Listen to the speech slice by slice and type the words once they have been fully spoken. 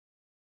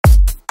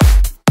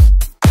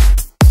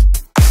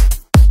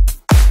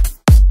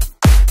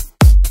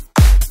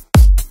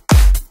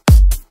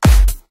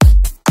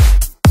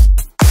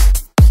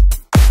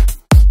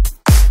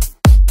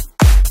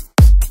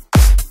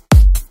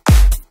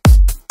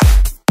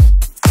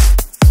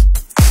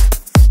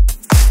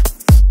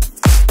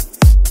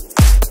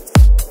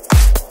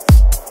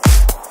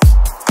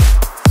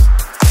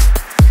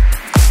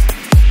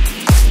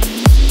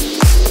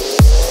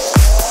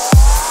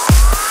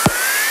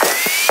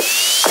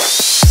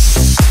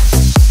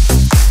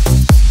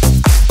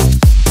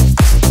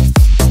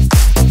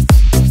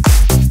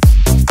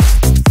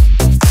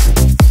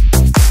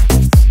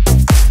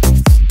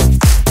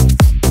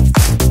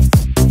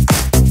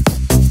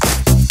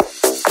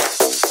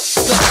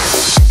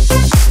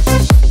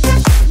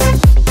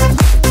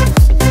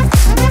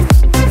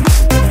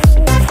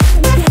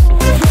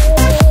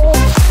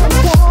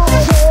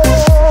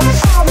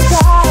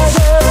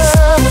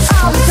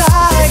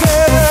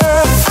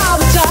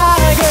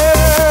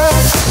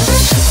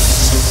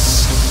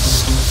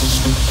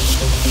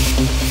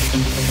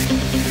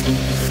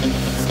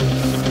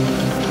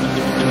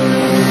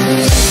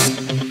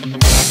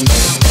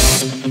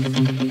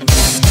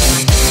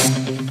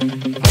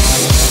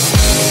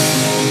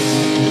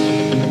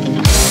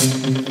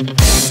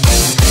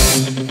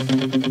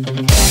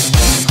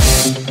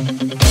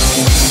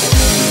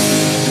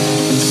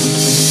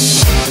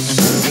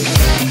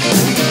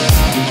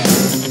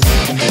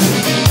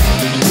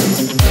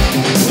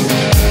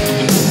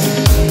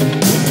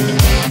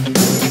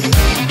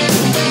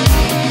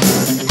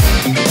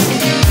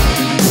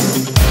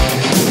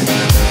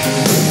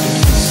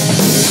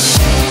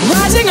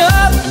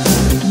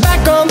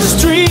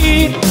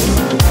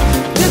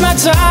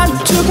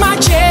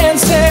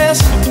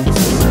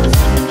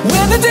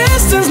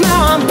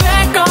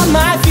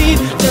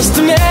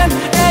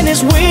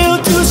his will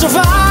to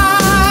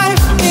survive.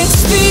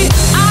 It's the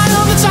eye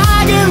of the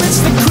tiger, it's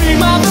the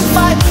cream of the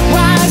fight,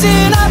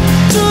 rising up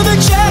to the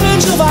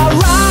challenge of our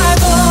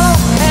rival.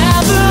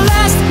 And the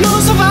last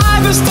known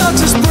survivor stalks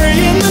his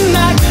prey in the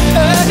night,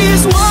 and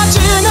he's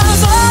watching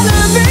us all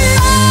in the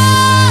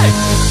eye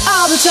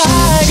of the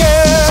tiger.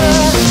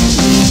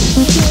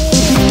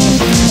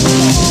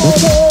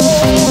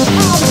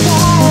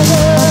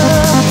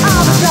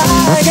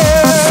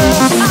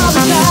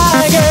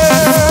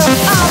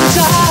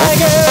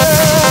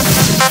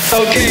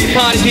 Okay,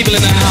 party people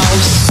in the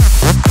house.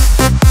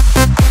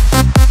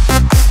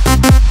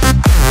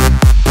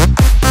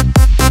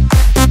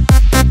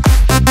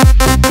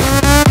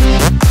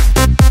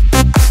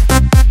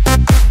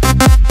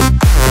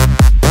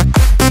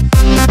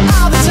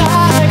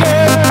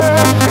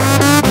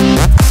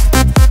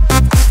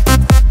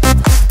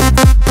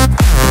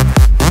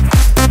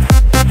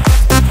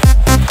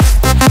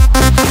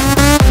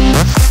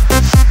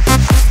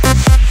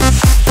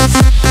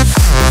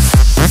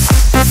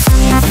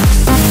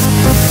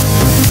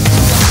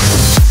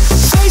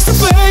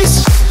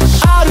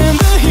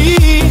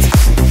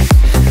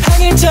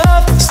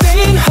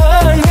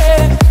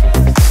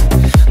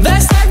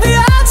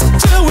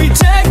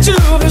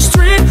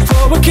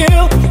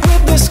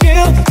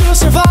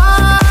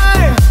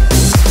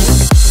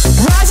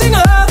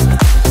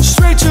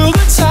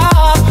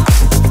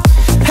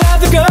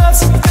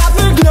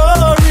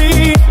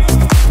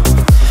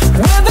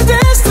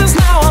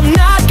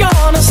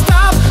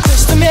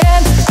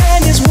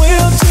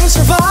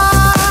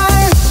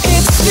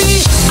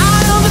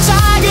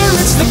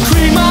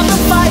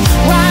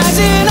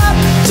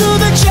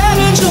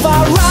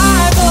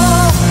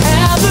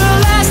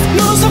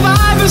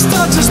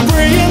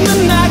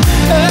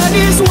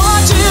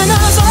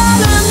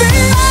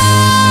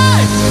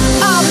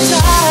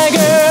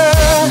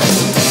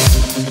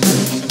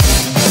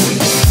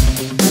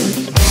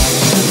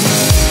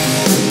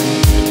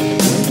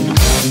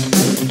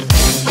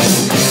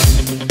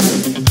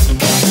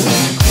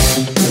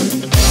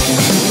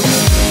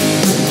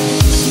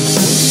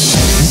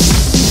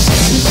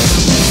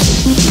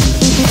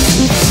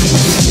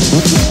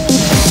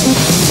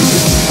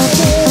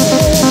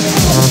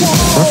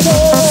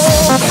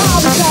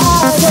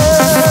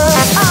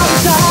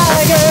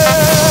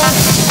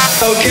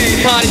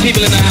 Okay, party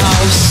people in the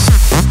house.